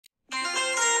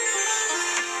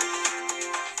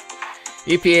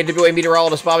EPAWA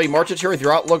meteorologist Bobby Marchant here with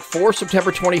your outlook for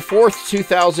September 24th,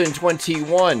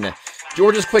 2021.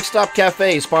 Georgia's Quick Stop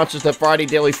Cafe sponsors the Friday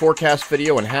Daily Forecast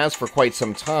video and has for quite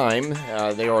some time.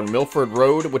 They are on Milford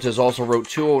Road, which is also Route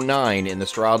 209 in the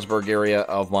Stroudsburg area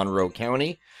of Monroe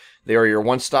County. They are your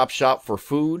one-stop shop for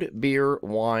food, beer,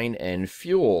 wine, and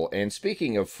fuel. And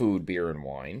speaking of food, beer, and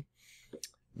wine,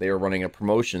 they are running a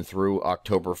promotion through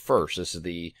October 1st. This is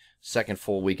the second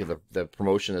full week of the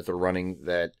promotion that they're running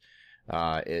that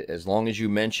as long as you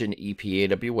mention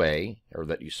EPAWA, or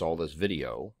that you saw this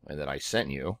video and that I sent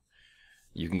you,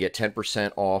 you can get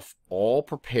 10% off all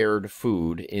prepared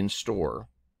food in store.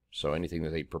 So anything that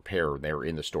they prepare, they're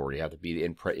in the store. You have to be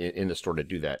in the store to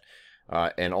do that.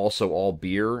 And also all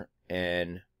beer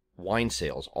and wine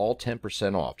sales, all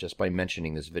 10% off just by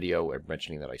mentioning this video or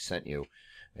mentioning that I sent you.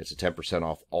 It's a 10%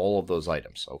 off all of those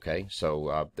items, okay?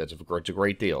 So it's a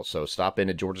great deal. So stop in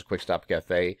at Georgia's Quick Stop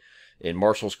Cafe in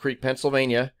Marshalls Creek,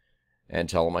 Pennsylvania, and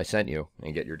tell them I sent you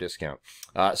and get your discount.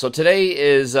 So today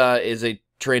is a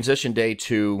transition day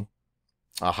to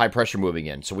high pressure moving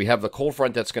in. So we have the cold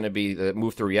front that's going to be that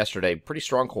moved through yesterday. Pretty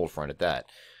strong cold front at that.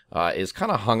 Is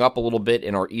kind of hung up a little bit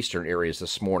in our eastern areas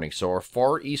this morning. So our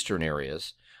far eastern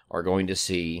areas are going to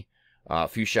see a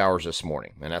few showers this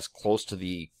morning, and that's close to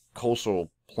the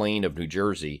coastal plain of New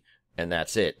Jersey, and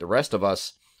that's it. The rest of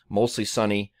us, mostly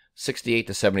sunny. 68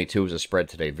 to 72 is a spread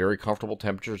today. Very comfortable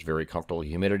temperatures, very comfortable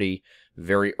humidity,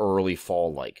 very early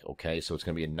fall-like, okay? So it's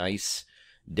going to be a nice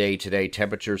day today.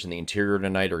 Temperatures in the interior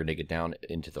tonight are going to get down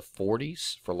into the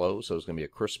 40s for lows, so it's going to be a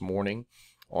crisp morning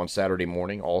on Saturday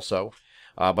morning also.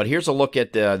 But here's a look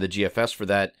at the GFS for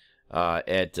that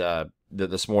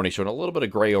this morning, showing a little bit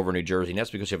of gray over New Jersey, and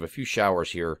that's because you have a few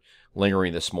showers here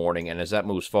lingering this morning, and as that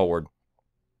moves forward,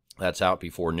 that's out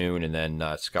before noon, and then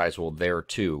skies will there,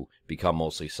 too, become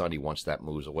mostly sunny once that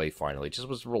moves away finally. It just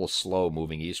was real slow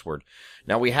moving eastward.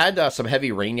 Now, we had some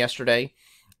heavy rain yesterday,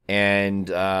 and,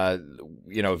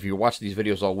 if you watch these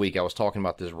videos all week, I was talking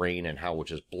about this rain and how it was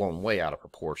just blown way out of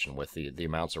proportion with the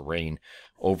amounts of rain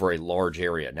over a large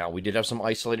area. Now, we did have some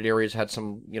isolated areas, had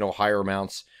some, higher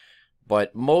amounts,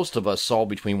 but most of us saw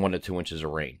between 1 to 2 inches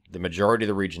of rain. The majority of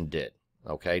the region did.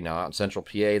 Okay, now out in central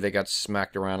PA, they got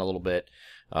smacked around a little bit.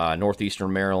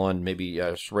 Northeastern Maryland, maybe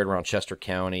right around Chester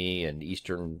County, and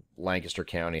eastern Lancaster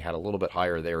County had a little bit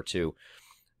higher there too.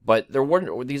 But there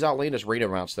weren't these outlandish rain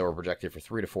amounts that were projected for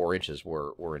 3 to 4 inches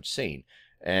were insane.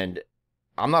 And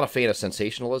I'm not a fan of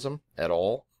sensationalism at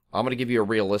all. I'm going to give you a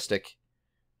realistic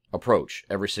approach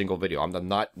every single video.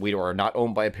 We are not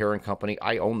owned by a parent company.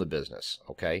 I own the business.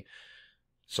 Okay,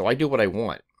 so I do what I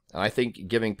want. And I think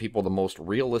giving people the most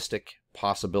realistic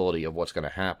possibility of what's going to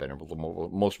happen, or the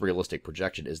most realistic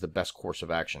projection, is the best course of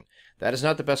action. That is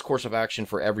not the best course of action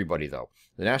for everybody, though.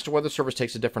 The National Weather Service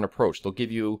takes a different approach. They'll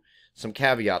give you some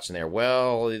caveats in there.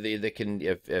 Well, they can,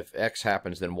 if X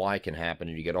happens, then Y can happen,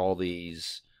 and you get all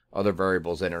these other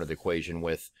variables entered into the equation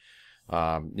with,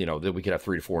 that we could have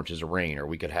 3 to 4 inches of rain, or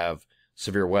we could have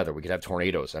severe weather, we could have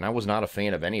tornadoes. And I was not a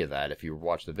fan of any of that if you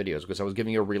watch the videos, because I was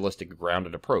giving you a realistic,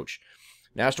 grounded approach.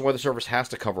 National Weather Service has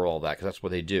to cover all that because that's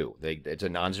what they do. It's a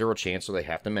non-zero chance, so they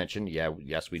have to mention,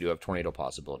 yes, we do have tornado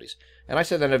possibilities. And I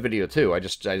said that in a video too. I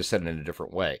just said it in a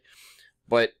different way.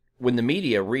 But when the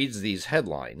media reads these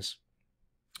headlines,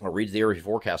 or reads the area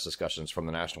forecast discussions from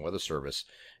the National Weather Service,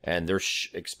 and they're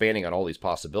expanding on all these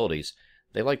possibilities,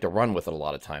 they like to run with it a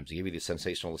lot of times to give you these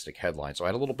sensationalistic headlines. So I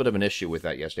had a little bit of an issue with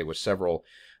that yesterday with several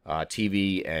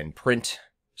TV and print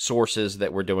sources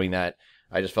that were doing that.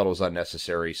 I just felt it was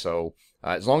unnecessary. So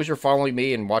as long as you're following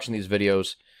me and watching these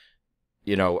videos,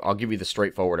 I'll give you the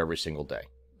straightforward every single day.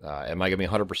 Am I going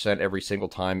to be 100% every single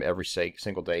time, every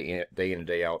single day in and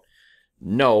day out?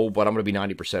 No, but I'm going to be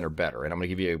 90% or better. And I'm going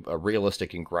to give you a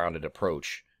realistic and grounded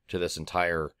approach to this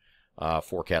entire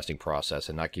forecasting process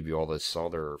and not give you all this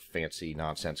other fancy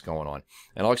nonsense going on.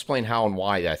 And I'll explain how and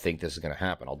why I think this is going to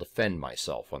happen. I'll defend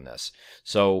myself on this.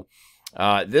 So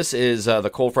this is the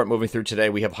cold front moving through today.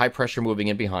 We have high pressure moving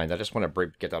in behind. I just want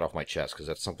to get that off my chest because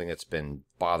that's something that's been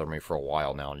bothering me for a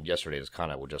while now. And yesterday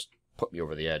just put me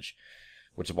over the edge,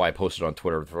 which is why I posted on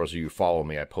Twitter. For those of you who follow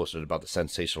me, I posted about the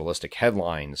sensationalistic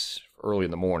headlines early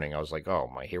in the morning. I was like, oh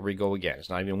my, here we go again. It's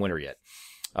not even winter yet.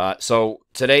 So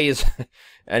today is,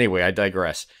 anyway, I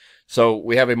digress. So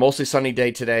we have a mostly sunny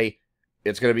day today.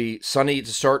 It's going to be sunny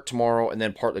to start tomorrow and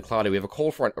then partly cloudy. We have a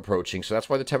cold front approaching, so that's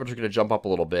why the temperature is going to jump up a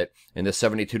little bit in the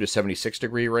 72 to 76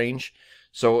 degree range.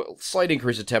 So slight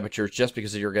increase of temperatures just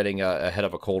because you're getting ahead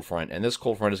of a cold front. And this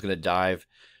cold front is going to dive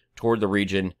toward the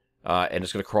region, and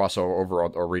it's going to cross over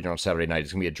our region on Saturday night.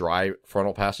 It's going to be a dry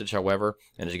frontal passage, however.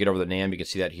 And as you get over the NAM, you can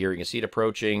see that here. You can see it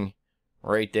approaching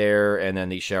right there, and then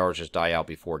these showers just die out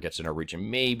before it gets in our region.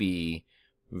 Maybe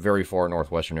very far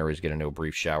northwestern areas get a no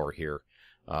brief shower here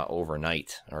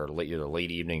overnight, or either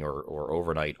late evening or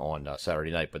overnight on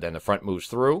Saturday night. But then the front moves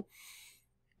through.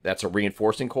 That's a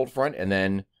reinforcing cold front, and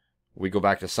then we go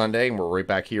back to Sunday, and we're right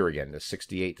back here again, the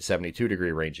 68 to 72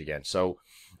 degree range again. So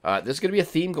this is going to be a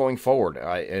theme going forward.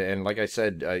 And like I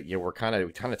said, we're kind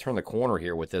of turned the corner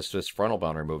here with this frontal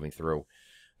boundary moving through.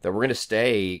 That we're going to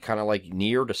stay kind of like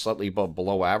near to slightly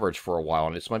below average for a while,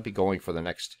 and this might be going for the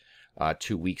next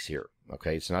 2 weeks here.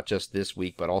 Okay, it's not just this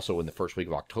week, but also in the first week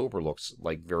of October looks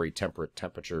like very temperate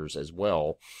temperatures as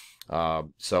well.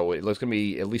 So it looks going to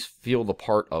be at least feel the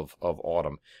part of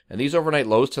autumn. And these overnight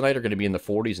lows tonight are going to be in the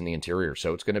 40s in the interior,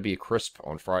 so it's going to be crisp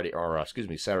on Friday, or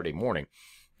Saturday morning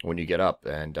when you get up.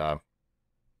 And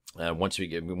once you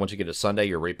get to Sunday,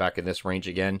 you're right back in this range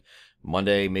again.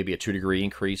 Monday, maybe a 2-degree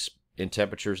increase in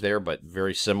temperatures there, but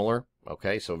very similar.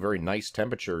 Okay, so very nice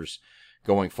temperatures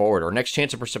going forward. Our next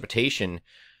chance of precipitation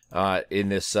in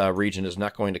this region is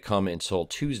not going to come until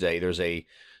Tuesday. There's a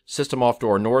system off to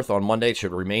our north on Monday. It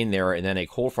should remain there, and then a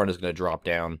cold front is going to drop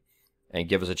down and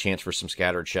give us a chance for some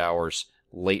scattered showers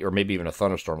late, or maybe even a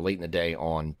thunderstorm late in the day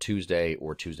on Tuesday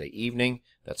or Tuesday evening.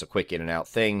 That's a quick in and out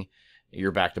thing.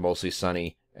 You're back to mostly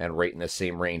sunny and right in the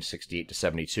same range, 68 to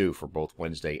 72 for both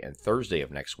Wednesday and Thursday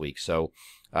of next week. So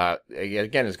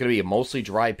again, it's going to be a mostly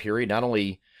dry period, not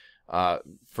only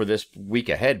for this week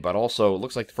ahead, but also it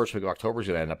looks like the first week of October is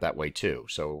going to end up that way too.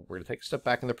 So we're going to take a step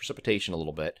back in the precipitation a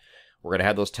little bit. We're going to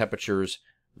have those temperatures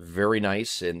very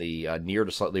nice in the near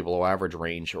to slightly below average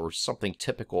range, or something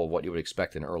typical of what you would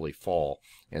expect in early fall,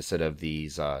 instead of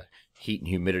these heat and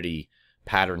humidity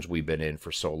patterns we've been in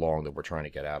for so long that we're trying to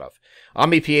get out of.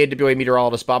 I'm EPA WA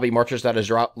meteorologist Bobby Marchers. That is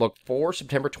your outlook for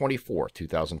September 24th,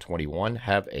 2021.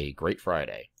 Have a great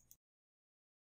Friday.